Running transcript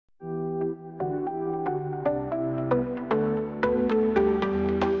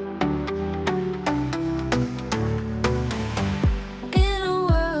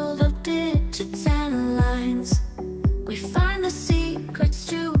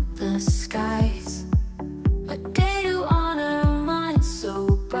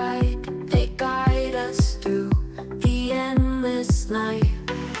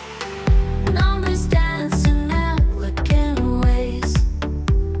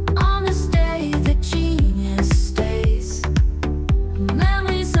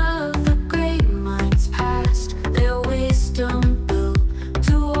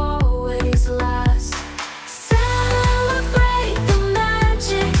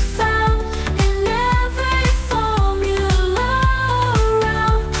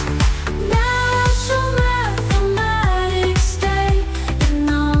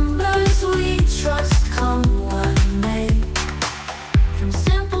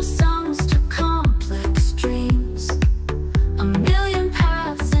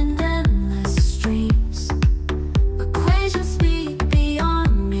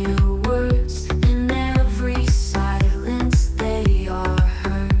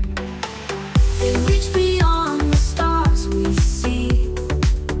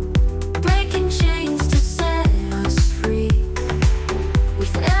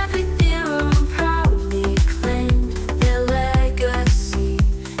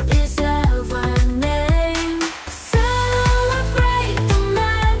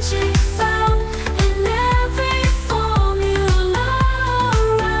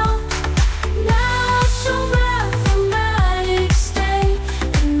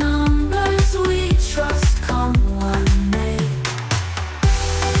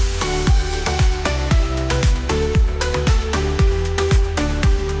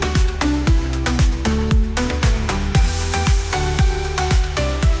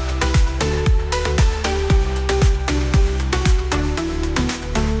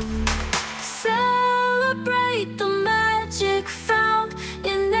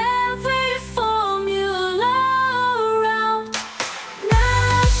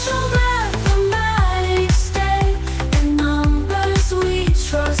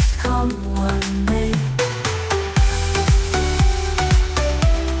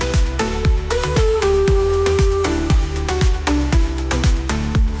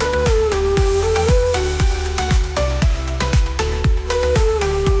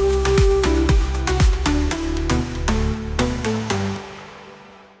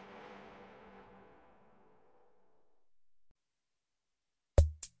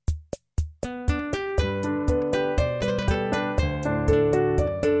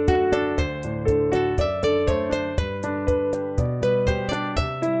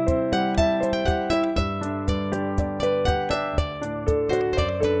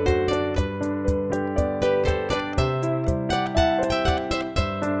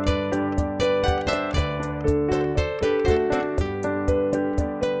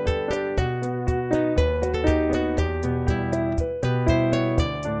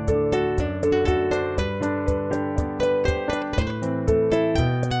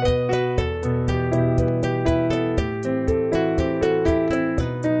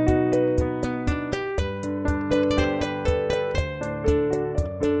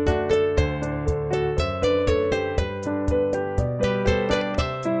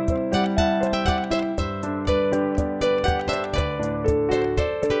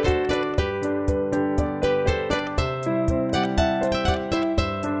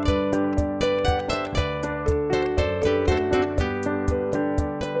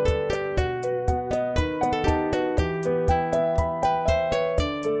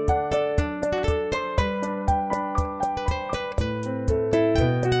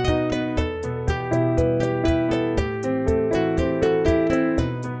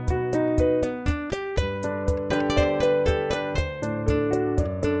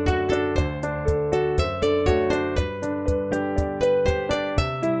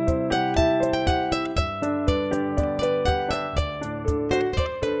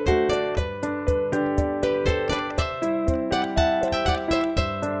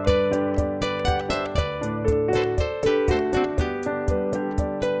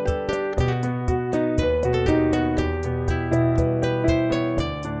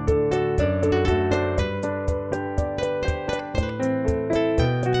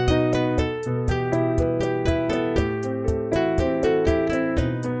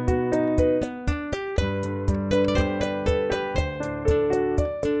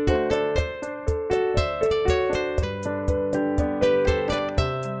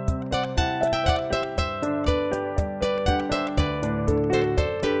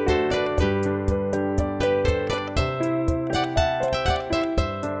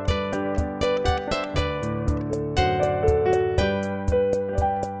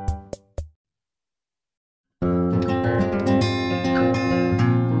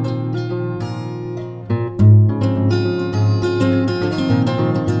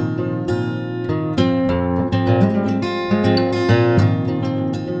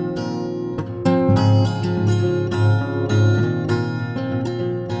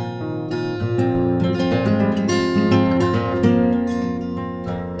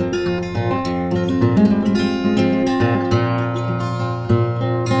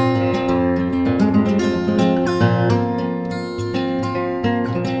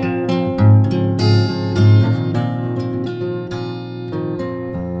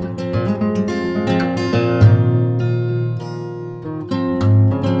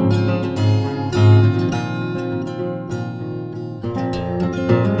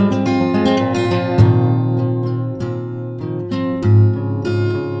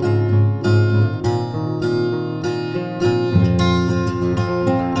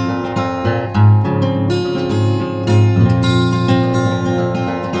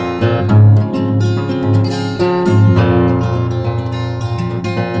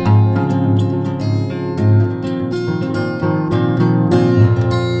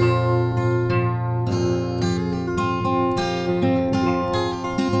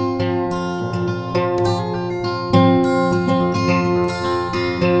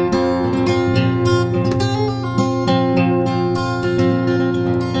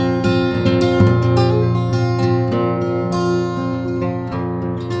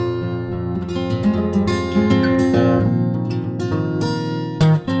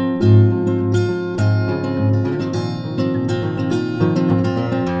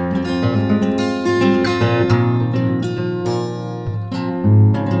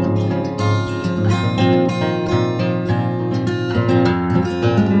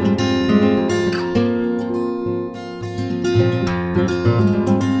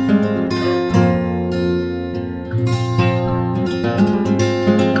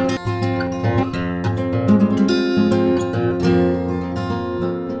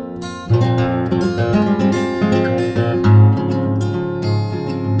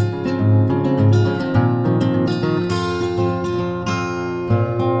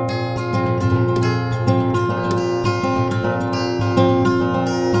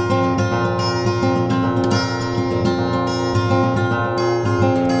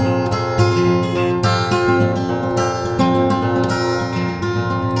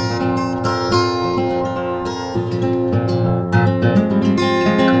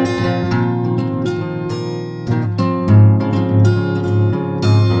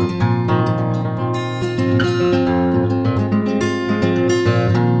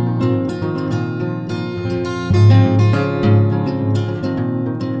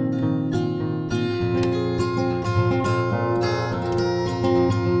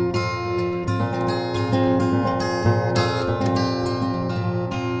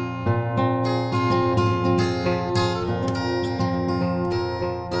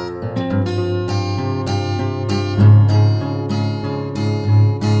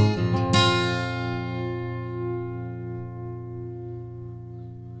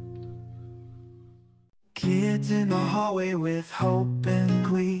Kids in the hallway with hope and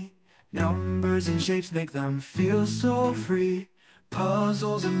glee. Numbers and shapes make them feel so free.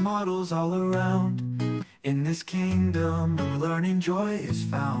 Puzzles and models all around. In this kingdom of learning, joy is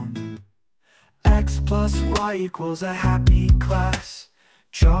found. X plus Y equals a happy class.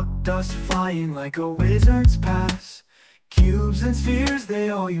 Chalk dust flying like a wizard's pass. Cubes and spheres,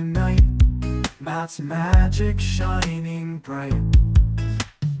 they all unite. Math's magic shining bright.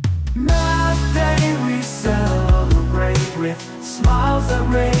 Math Day we celebrate with smiles that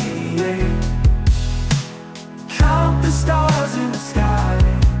radiate. Count the stars in the sky.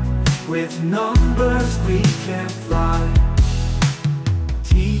 With numbers we can fly.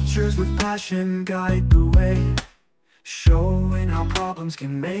 Teachers with passion guide the way, showing how problems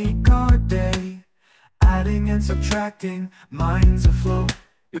can make our day. Adding and subtracting, minds afloat.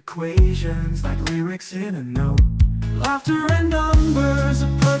 Equations like lyrics in a note. Laughter and numbers, a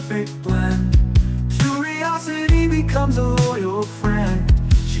perfect blend. Curiosity becomes a loyal friend.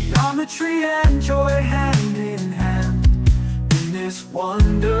 Geometry and joy hand in hand. In this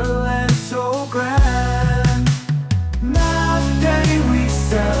wonderland so grand. Math Day we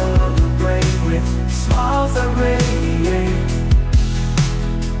celebrate with smiles that radiate.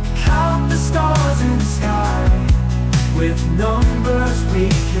 Count the stars in the sky. With numbers we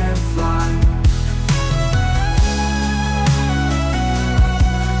can fly.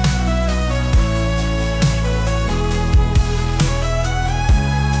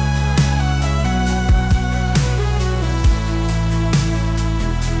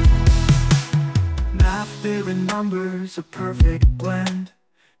 There in numbers, a perfect blend.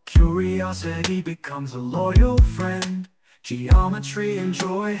 Curiosity becomes a loyal friend. Geometry and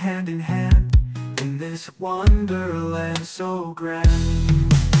joy hand in hand. In this wonderland so grand.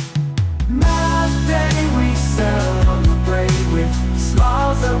 Math Day we celebrate with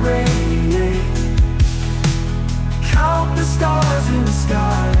smiles that radiate. Count the stars in the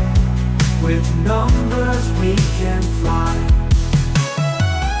sky. With numbers we can fly.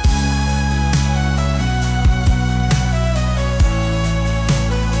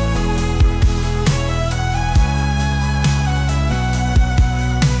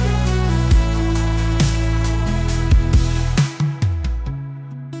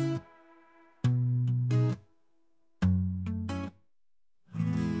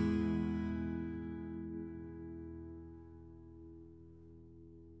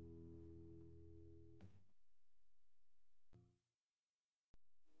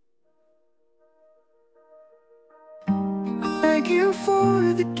 Thank you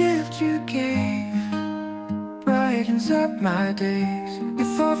for the gift you gave. Brightens up my days. Your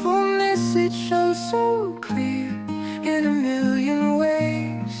thoughtfulness, it shows so clear in a million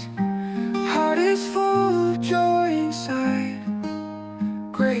ways. Heart is full of joy inside.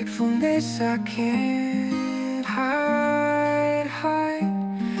 Gratefulness I can't hide.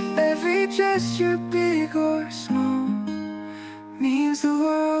 Every gesture, big or small, means the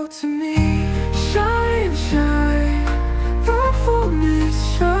world to me. Shine, shine, thoughtfulness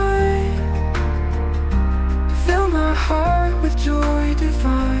shine. Fill my heart with joy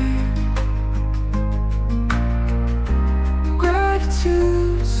divine.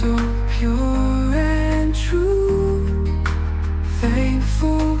 Gratitude so pure and true.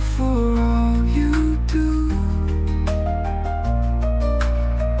 Thankful for all you do.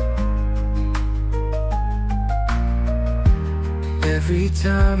 Every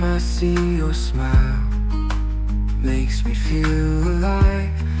time I see your smile, makes me feel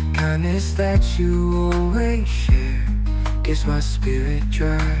alive. Kindness that you always share gives my spirit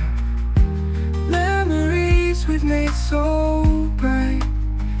drive. Memories we've made so bright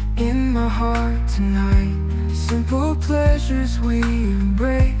in my heart tonight. Simple pleasures we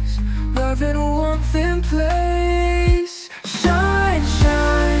embrace, love and warmth in place. Shine,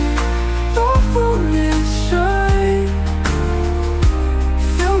 shine, thoughtfulness shine.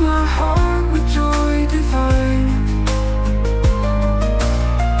 Fill my heart with joy divine.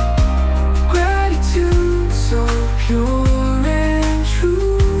 Gratitude so pure and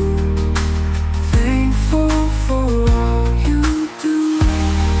true. Thankful for all you do.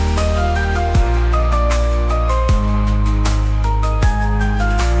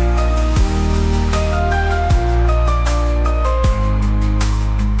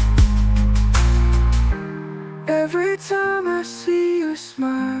 Every time I see your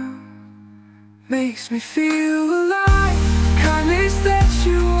smile, makes me feel alive. Kindness that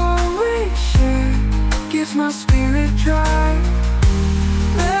you always share gives my spirit